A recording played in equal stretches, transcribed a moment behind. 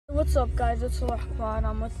What's up, guys? It's Quad.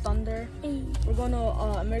 I'm with Thunder. We're going to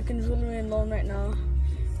American Jewelry and Loan right now.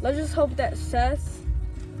 Let's just hope that Seth,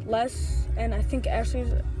 Les, and I think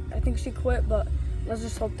Ashley's, I think she quit, but let's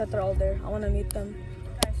just hope that they're all there. I want to meet them.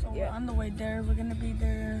 Guys, so we're on the way there. We're gonna be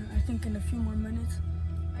there, I think, in a few more minutes.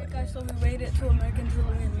 Alright, guys, so we made it to American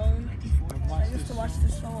Jewelry and Loan. I used to watch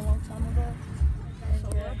this show a long time ago.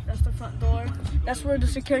 So yeah, that's the front door. That's where the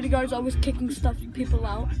security guard's always kicking people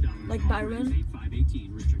out, like Byron.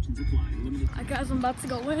 Alright, guys, I'm about to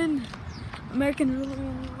go in. American Jewelry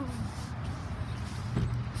and Loan.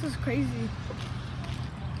 This is crazy.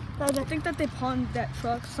 Guys, I think that they pawned that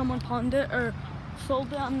truck. Someone pawned it or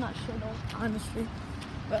sold it. I'm not sure though, honestly.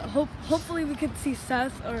 But hopefully we could see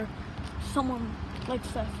Seth or someone like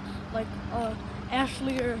Seth, like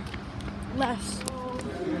Ashley or Les.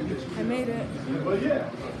 I made it. But yeah,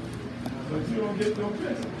 but you don't get no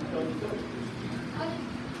picture.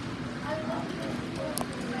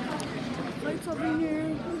 Lights up in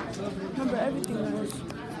here. Remember everything, guys.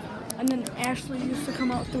 And then Ashley used to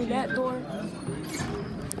come out through that door.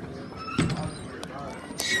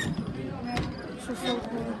 This is so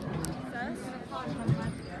cool.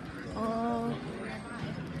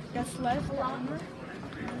 That's Les down there.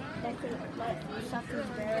 Seth is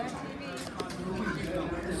there.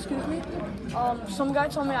 Excuse me. Some guy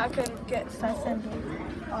told me I could get Seth and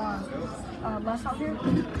Les out here.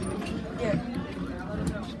 Yeah.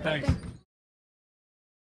 Thanks.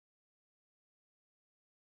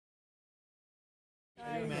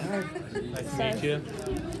 Nice to meet you.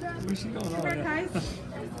 Where's she going on there?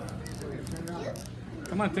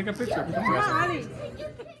 Come on, take a picture. Come on.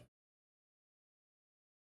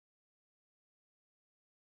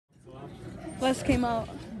 Les came out.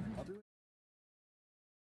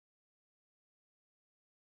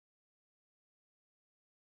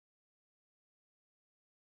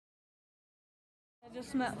 I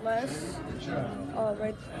just met Les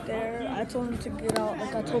right there. I told him to get out,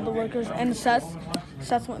 like I told the workers, and Seth.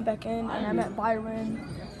 Seth went back in, and I met Byron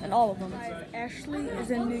and all of them. Ashley is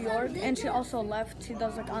in New York, and she also left. She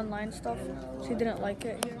does like online stuff. She didn't like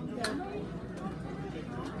it here.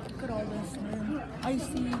 Look at all this, man.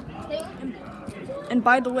 Icy. And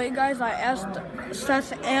by the way, guys, I asked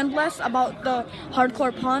Seth and Les about the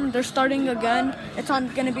hardcore pawn. They're starting again. It's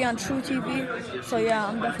gonna be on True TV. So yeah,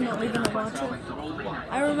 I'm definitely gonna watch it.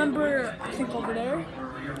 I remember, I think over there,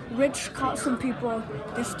 Rich caught some people.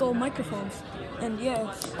 They stole microphones. And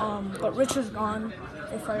yeah, but Rich is gone.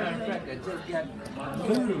 They fired him.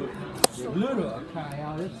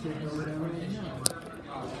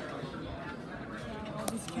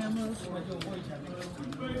 These cameras.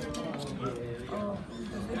 Oh,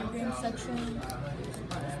 the video game section.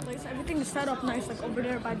 This place, everything is set up nice, like over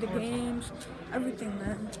there by the games. Everything,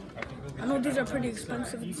 man. I know these are pretty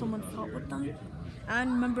expensive and someone fought with them. I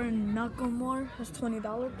remember in Nakamore, this $20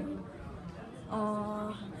 thing.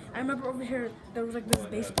 I remember over here, there was like this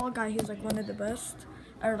baseball guy, he's like one of the best.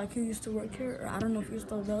 Or like he used to work here, or I don't know if he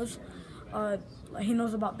still does. Like he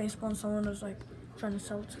knows about baseball and someone was like trying to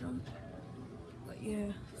sell it to him. But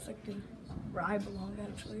yeah, it's like where I belong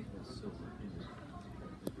actually. This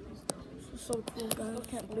is so cool, guys. I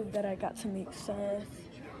can't believe that I got to meet Seth,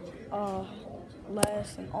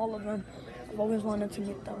 Les, and all of them. I've always wanted to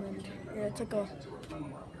meet them, and yeah, it's like a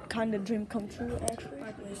kind of dream come true actually.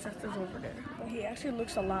 By the way, Seth is over there. But he actually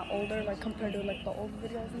looks a lot older, like compared to like the old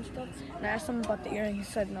videos and stuff. And I asked him about the earring, he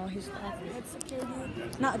said no, he's not. Head security.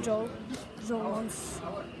 Not Joe. Joe once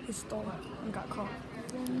he stole and got caught.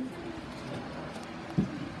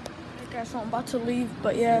 Okay, so I'm about to leave,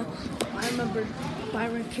 but yeah, I remember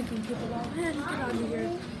Byron kicking people out. Man, get out of here.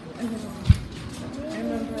 And then I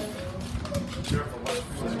remember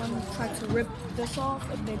someone tried to rip this off,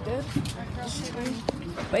 and they did.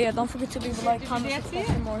 But yeah, don't forget to leave a like, comment, subscribe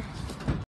for more.